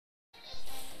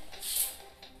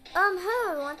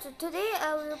Hello everyone. So today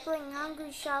we were playing Hungry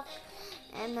Shark,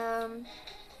 and I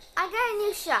got a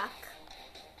new shark.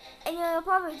 And you're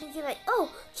probably thinking like, oh,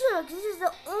 sure, this is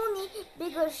the only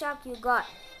bigger shark you got.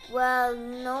 Well,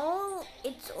 no,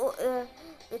 it's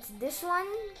this one.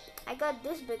 I got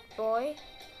this big boy.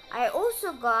 I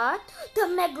also got the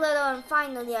Megalodon.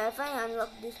 Finally, I finally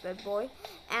unlocked this big boy,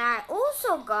 and I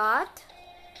also got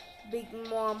Big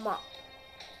Mama.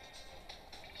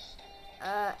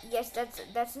 Yes,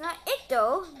 that's not it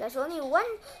though. That's only one.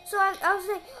 So I was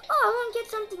like, oh, I want to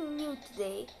get something new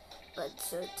today. But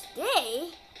so today,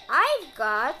 I've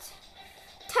got,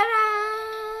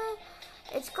 ta-da!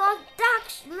 It's called Dark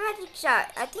Magic Shark.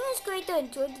 I think it's created in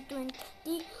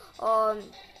 2020,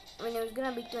 when it was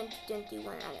gonna be 2021.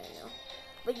 I don't know.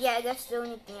 But yeah, that's the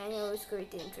only thing I know. It was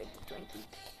created in 2020.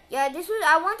 Yeah,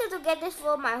 I wanted to get this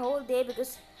for my whole day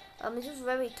because this was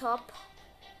very top.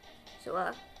 So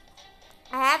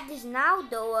I have this now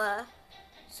though,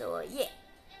 yeah,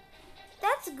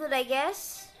 that's good, I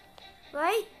guess,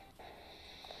 right?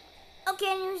 Okay,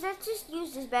 anyways, let's just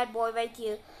use this bad boy right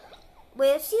here.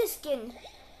 Wait, let's see the skin.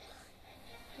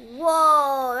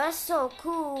 Whoa, that's so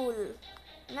cool.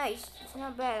 Nice, it's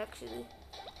not bad actually.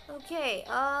 Okay,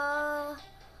 so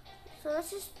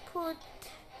let's just put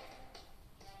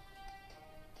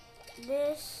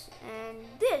this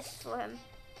and this for him.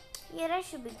 Yeah, that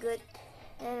should be good.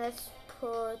 And let's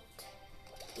put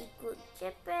equal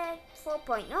jetpack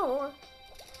 4.0.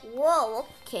 Whoa,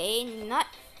 okay, not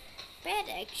bad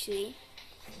actually.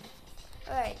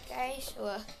 Alright guys,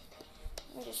 let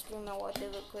me just drink my water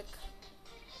real quick.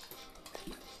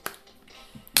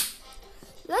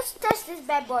 Let's test this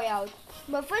bad boy out.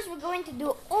 But first we're going to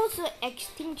do also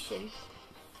extinction.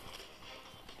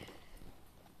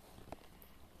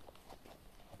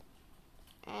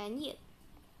 And yeah,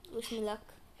 wish me luck.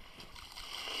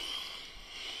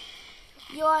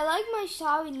 Yo, I like my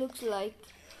how it looks like.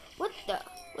 What the?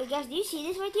 Wait, guys, do you see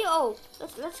this right here? Oh,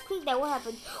 let's click that. What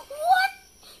happened? What?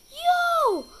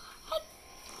 Yo,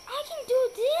 I can do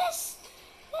this.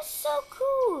 That's so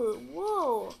cool.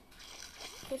 Whoa.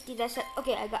 50. That's it.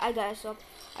 Okay. I got swap.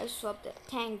 I swapped it.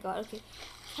 Thank God. Okay.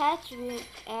 Catch with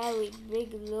air with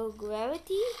big low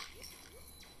gravity.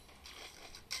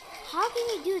 How can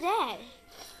you do that?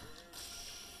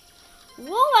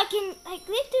 Whoa! I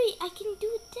can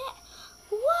do that.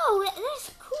 Whoa, that's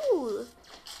cool.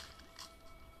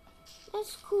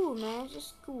 That's cool, man. That's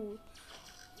just cool.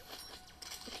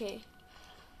 Okay.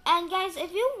 And guys,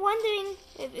 if you're wondering,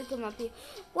 if you come up here,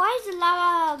 why is the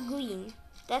lava green?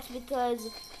 That's because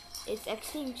it's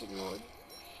extinction mode.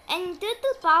 And in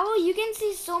turtle power, you can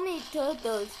see so many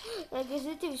turtles. Like there's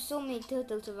literally so many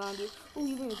turtles around you. Oh,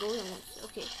 you're gonna go there once.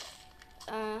 Okay.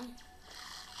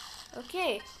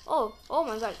 Okay. Oh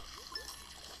my God.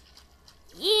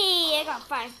 Yeah, I got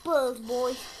 5 pearls,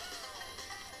 boy.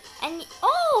 And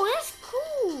oh, that's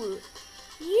cool.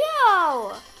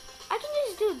 Yo, I can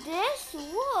just do this.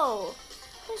 Whoa,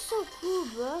 that's so cool,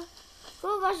 bro.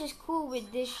 Go Rush is cool with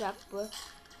this shop, bro.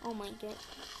 Oh my God.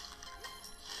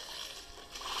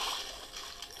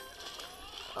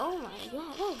 Oh my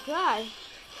God. Oh God.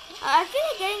 I feel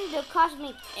like getting the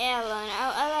cosmic airline.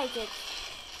 I like it.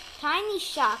 Tiny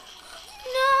shark.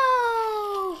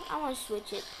 No, I want to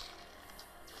switch it.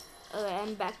 Alright,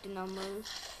 I'm back to normal.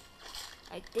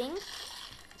 I think.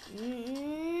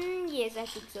 Yes, I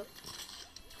think so.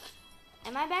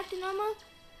 Am I back to normal?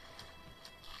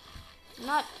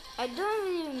 Not. I don't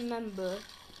really remember.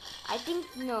 I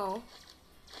think no.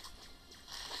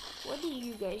 What do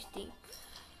you guys think?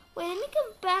 Wait, let me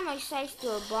compare my size to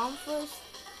a bomb first.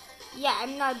 Yeah,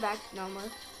 I'm not back to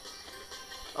normal.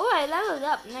 Oh, I leveled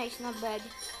up. Nice, not bad.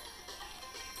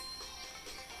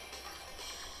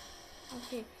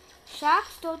 Okay.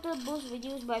 Shark's total boost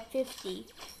reduced by 50.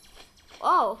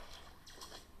 Oh.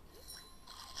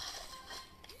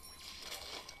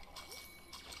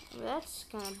 That's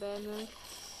kind of bad, man.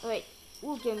 Wait.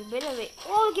 We can build away.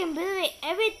 Oh, we can build away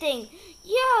everything.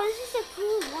 Yo, this is the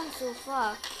coolest one so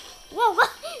far. Whoa, what?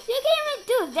 You can't even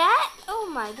do that? Oh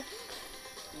my God.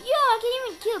 Yo, I can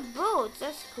even kill boats.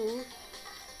 That's cool.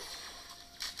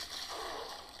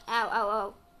 Ow, ow,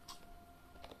 ow.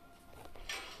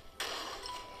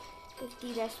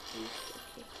 50, that's boost.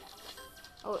 Okay.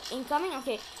 Oh, incoming?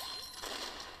 Okay.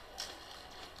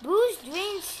 Boost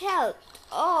drains health.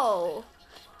 Oh.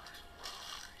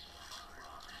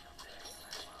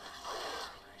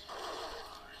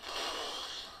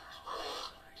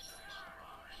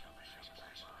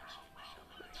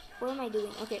 What am I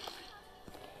doing? Okay.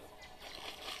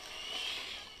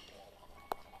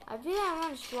 I feel like I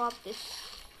want to swap this,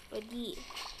 but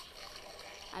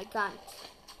I can't.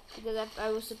 Because I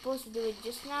was supposed to do it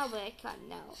just now, but I can't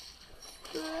now.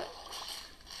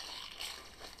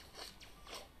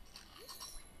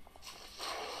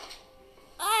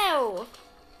 Ow!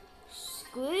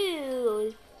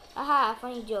 Screwed. Aha,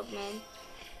 funny joke, man.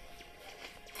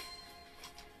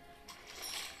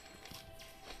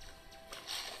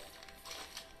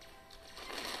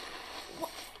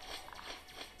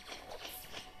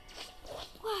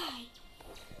 Why?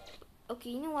 Okay,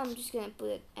 you know what? I'm just gonna put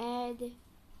an ad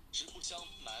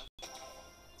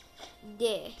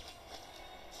there.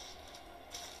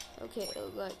 Okay, oh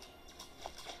god.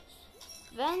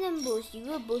 Random boost. You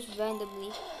will boost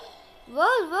randomly.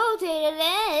 Rotate.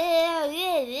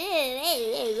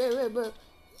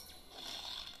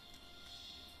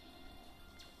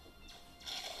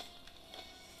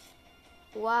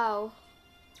 Wow.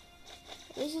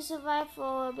 This has survived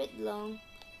for a bit long.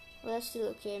 Well, that's still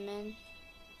okay, man.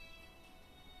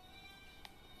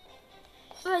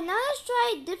 Alright, now let's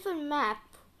try a different map.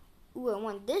 Ooh, I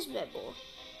want this red ball.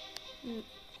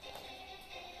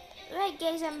 Alright,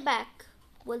 guys, I'm back.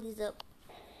 What is up?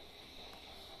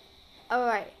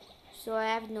 Alright, so I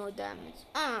have no diamonds.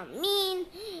 Mean.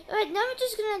 Alright, now I'm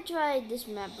just gonna try this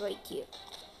map right here.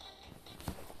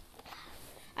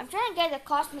 I'm trying to get the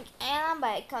cosmic island, but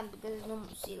I can't because there's no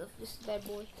more seal of this bad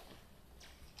boy.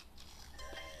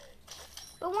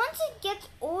 But once it gets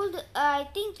old, I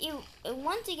think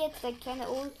once it gets like kind of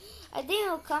old, I think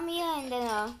it'll come here and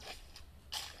then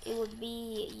it would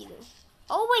be either.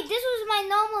 Oh wait, this was my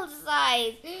normal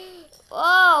size.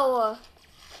 Oh,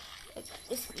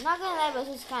 it's not gonna lie, but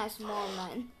it's kind of small,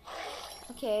 man.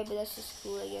 Okay, but that's just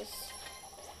cool, I guess.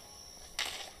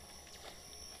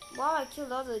 Wow, I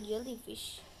killed all the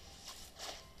jellyfish.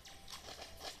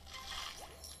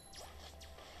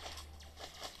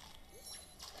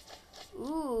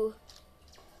 Ooh.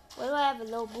 Why do I have a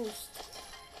low boost?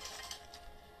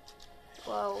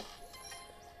 Whoa.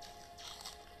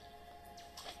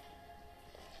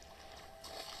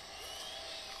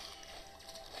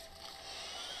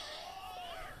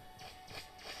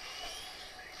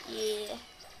 Yeah.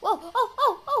 Whoa,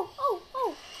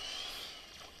 oh.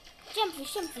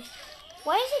 Jumpfish.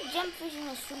 Why is it jumpfish in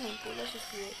a swimming pool? That's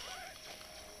just weird.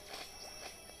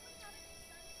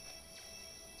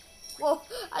 Whoa,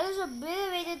 I just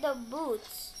obliterated the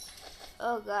boots.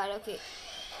 Oh god, okay.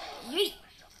 Yeet.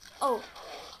 Oh.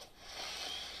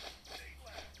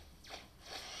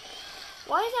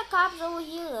 Why is the cops over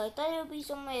here? I thought it would be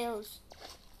somewhere else.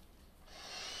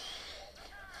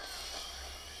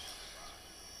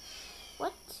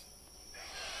 What?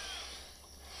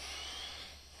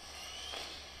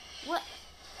 What?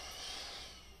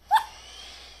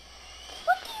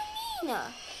 What do you mean?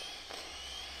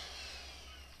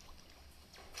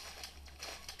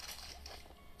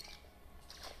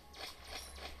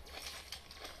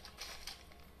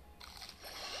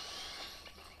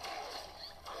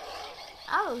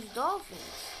 Oh, those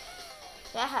dolphins.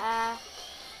 Haha.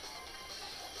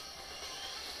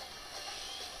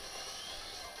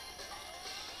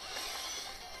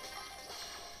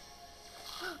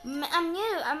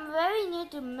 I'm very near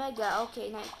to Mega. Okay,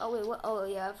 nice. Oh wait, what? Oh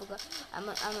yeah, I forgot. I'm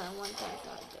at 1 times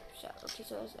shot. Okay,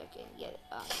 so I can get it.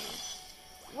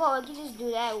 Whoa, I can just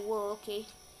do that. Whoa, okay.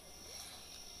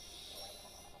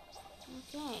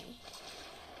 Okay.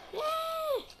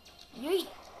 Yeah. Yeet.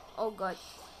 Oh god.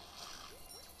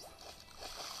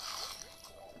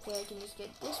 Okay, I can just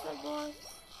get this bad boy.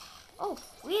 Oh,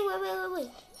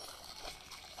 wait.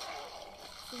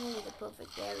 This is really the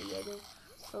perfect area to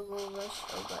go rush.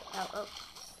 Oh god, ow.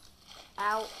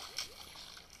 Ow.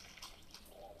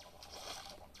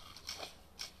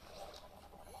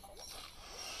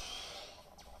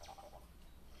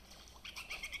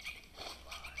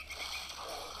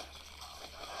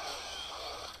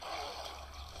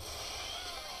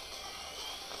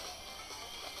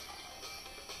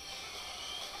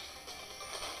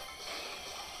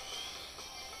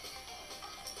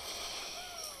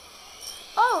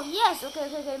 Oh yes, okay.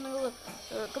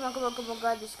 Come on,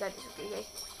 guard this. Okay, guys.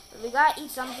 We gotta eat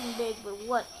something big, but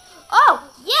what? Oh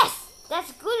yes,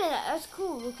 that's good. That's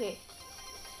cool. Okay.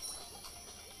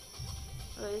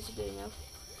 Oh, this is good enough.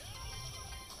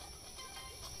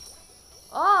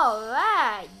 All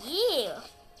right, yeah.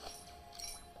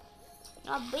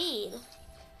 Not bad.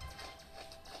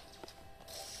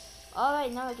 All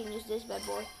right, now I can use this bad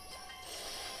boy.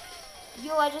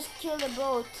 Yo, I just killed a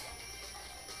boat.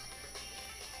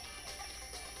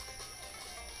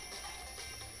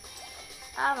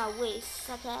 Out of my way,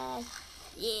 sucker.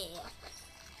 Yeah.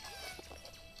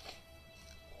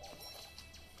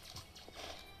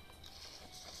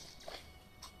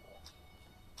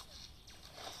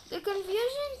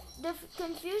 The the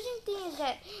confusing thing is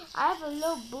that I have a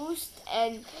low boost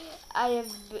and I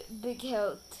have big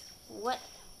health. What?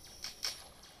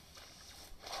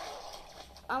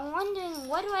 I'm wondering,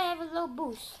 why do I have a low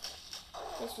boost?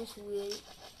 That's just weird.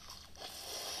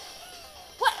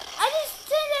 What? I just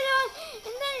turned it on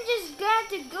and then it just got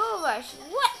to go rush.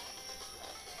 What?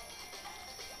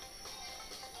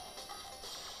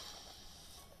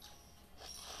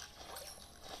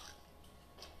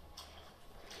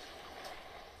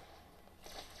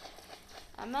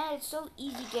 Man, it's so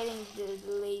easy getting the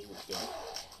laser thing.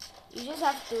 You just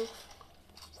have to.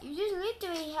 You just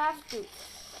literally have to.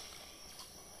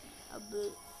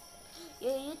 You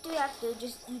literally have to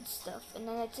just eat stuff, and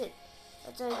then that's it.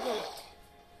 That's how you get it.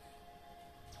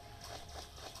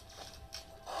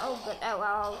 Oh god! Ow!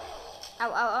 Ow!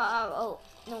 Ow! Ow! Ow! Ow! Oh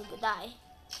no! Die.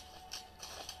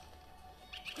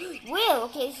 Will.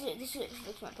 Okay, this should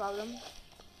fix my problem.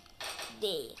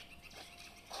 There.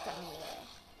 Come here.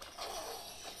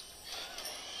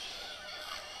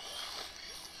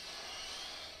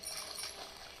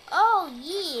 Oh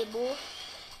yeah, boy.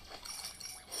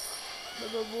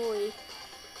 Boy.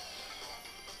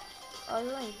 Oh,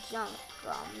 you ain't junk,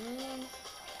 oh man.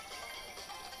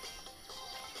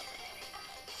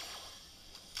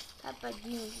 Papa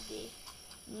Doomsday.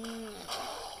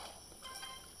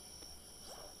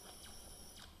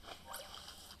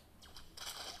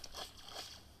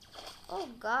 Oh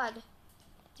god.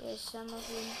 There's some of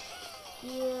them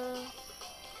here.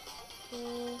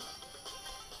 Here.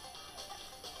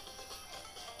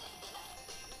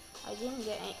 I didn't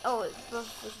get any. Oh, it's purple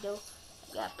fish though.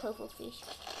 Got purple fish.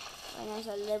 And as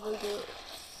I leveled it.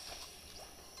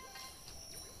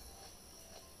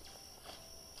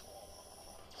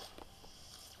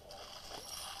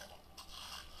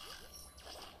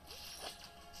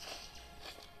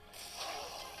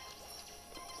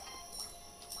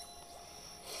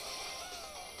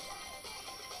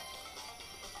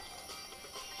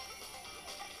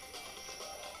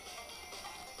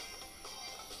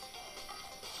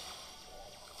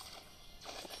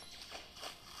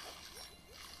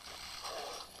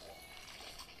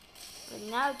 But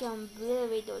now I can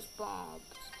obliterate those bombs.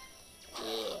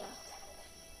 Yeah.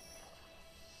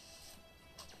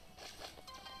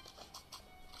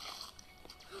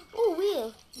 Oh,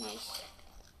 wheel. Nice.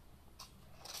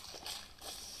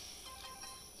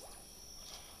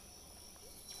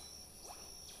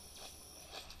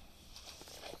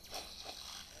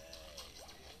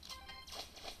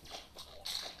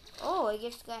 Oh, I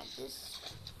just got this.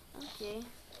 Okay.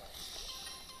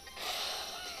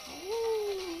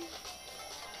 Woo.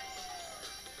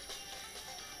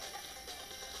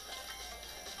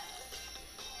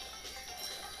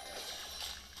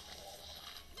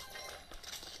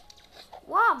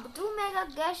 Wow, 2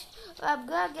 mega gush. I'm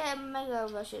gonna get mega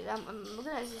rushes. I'm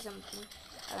gonna see something.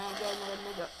 I'm gonna get another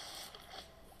mega.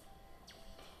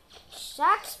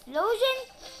 Shock explosion?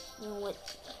 You know what?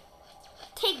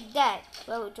 Take that.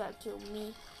 Whoever tried to kill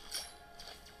me.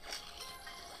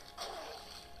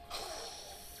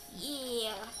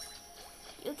 Yeah.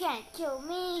 You can't kill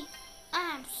me.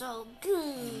 I'm so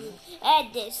good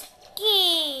at this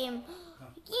game.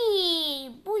 Yeah,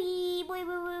 boy, boy,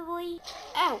 boy, boy, boy.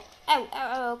 Ow, ow,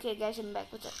 ow, ow. Okay, guys, I'm back.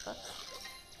 What's up?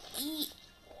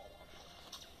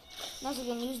 Now you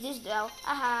can use this though.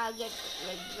 Aha, get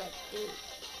like that, dude.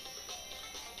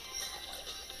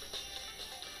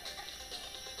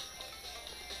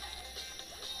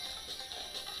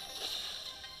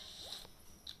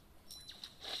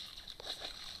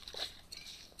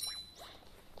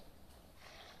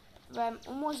 But I'm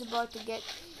almost about to get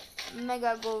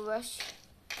Mega Gold Rush.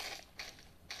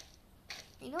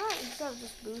 You know what? Instead of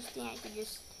just boosting, I could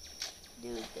just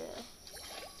do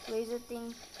the laser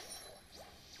thing.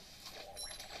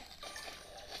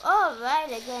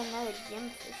 Alright, I got another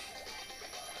gemfish.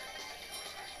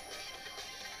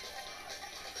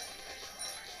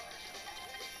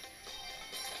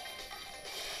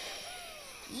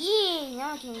 Yeah,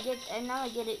 now I can get, and now I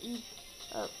get to eat,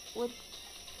 what?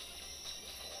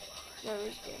 There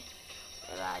is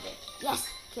there. Where are they? Yes!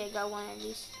 Okay, I got one of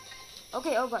these.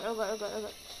 Okay, oh god, oh god, oh god, oh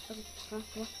god. Okay, come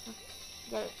on.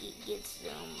 Gotta eat, get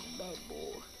some bad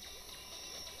boy.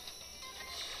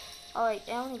 Alright,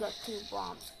 I only got 2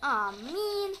 bombs. Aw,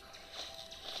 man.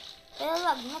 Better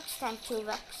luck next time,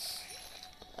 T-Rex.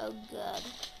 Oh god.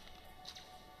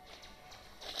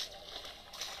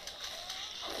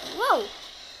 Whoa!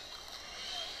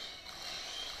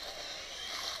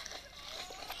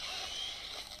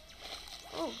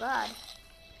 Oh god.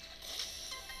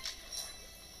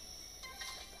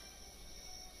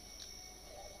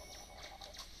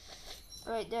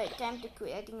 Alright, time to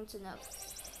quit. I think it's enough.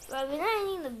 But we're not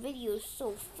ending the video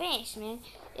so fast, man.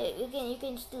 You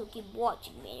can still keep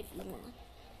watching, man, if you want.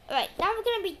 Alright, now we're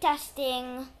gonna be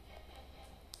testing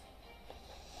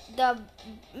the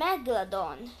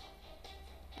Megalodon.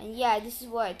 And yeah, this is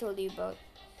what I told you about.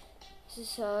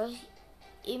 This is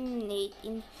eliminate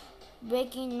in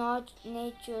breaking not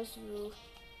nature's rules.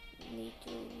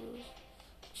 Nature rules.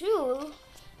 True.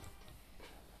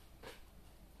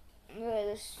 Alright,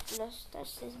 let's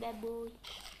touch this bad boy.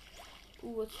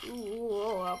 Ooh,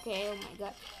 okay, oh my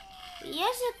god. He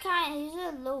has he's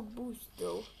a low boost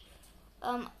though.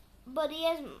 But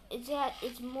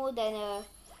it's more than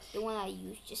the one I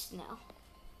used just now.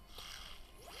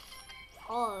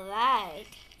 Alright.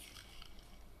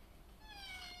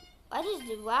 I just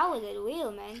devoured that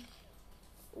wheel, man.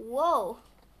 Whoa.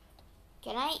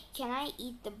 Can I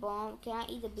eat the bomb? Can I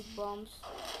eat the big bombs?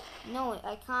 No,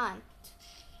 I can't.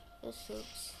 That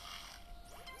sucks.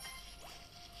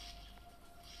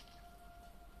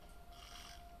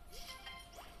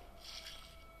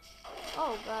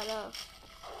 Oh god,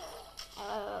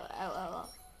 ow.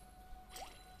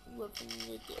 Weapon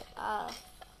needed. Ow.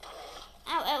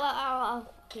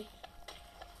 Okay.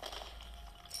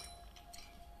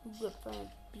 Weapon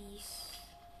beast.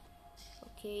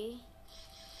 Okay.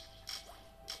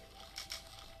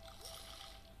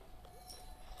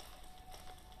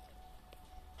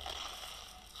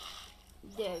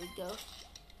 There we go.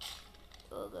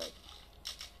 Oh good.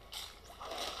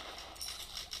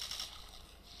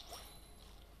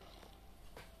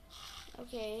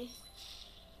 Okay.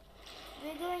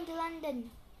 We're going to London.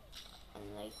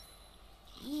 I'm like,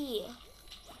 yeah.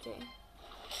 Okay.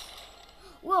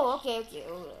 Whoa, okay.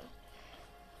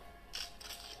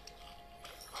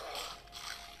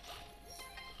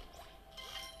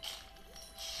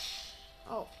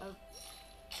 Oh,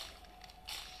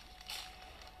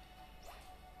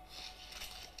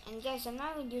 and guys, I'm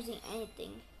not even using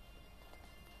anything.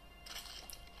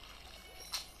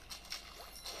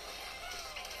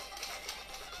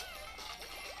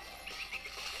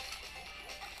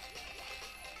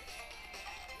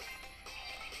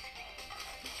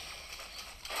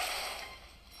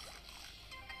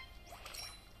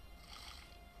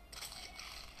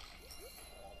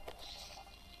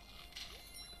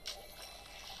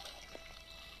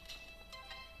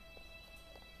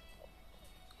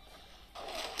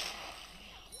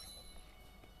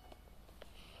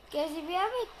 Guys, if you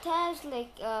ever test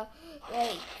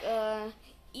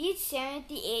each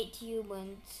 78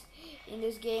 humans in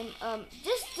this game,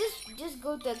 just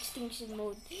go to extinction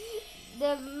mode.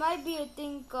 There might be a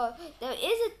thing called there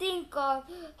is a thing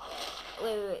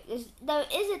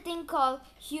called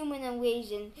human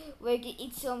invasion where you can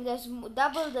eat some that's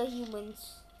double the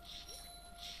humans.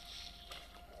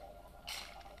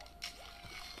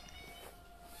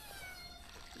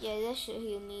 Yeah, that should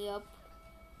heal me up.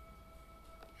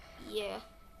 Yeah,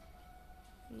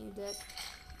 knew that.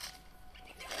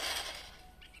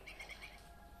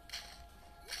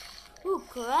 Ooh,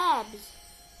 crabs!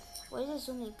 Why is there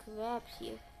so many crabs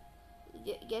here?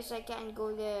 Guess I can't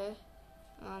go there.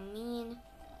 Oh, mean.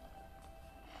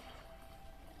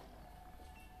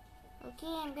 Okay,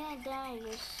 I'm gonna die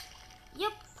this.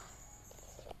 Yep.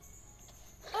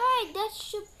 Alright, that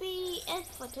should be it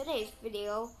for today's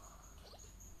video.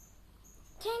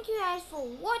 Thank you guys for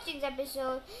watching this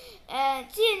episode,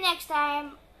 and see you next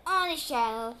time on this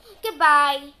channel.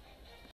 Goodbye.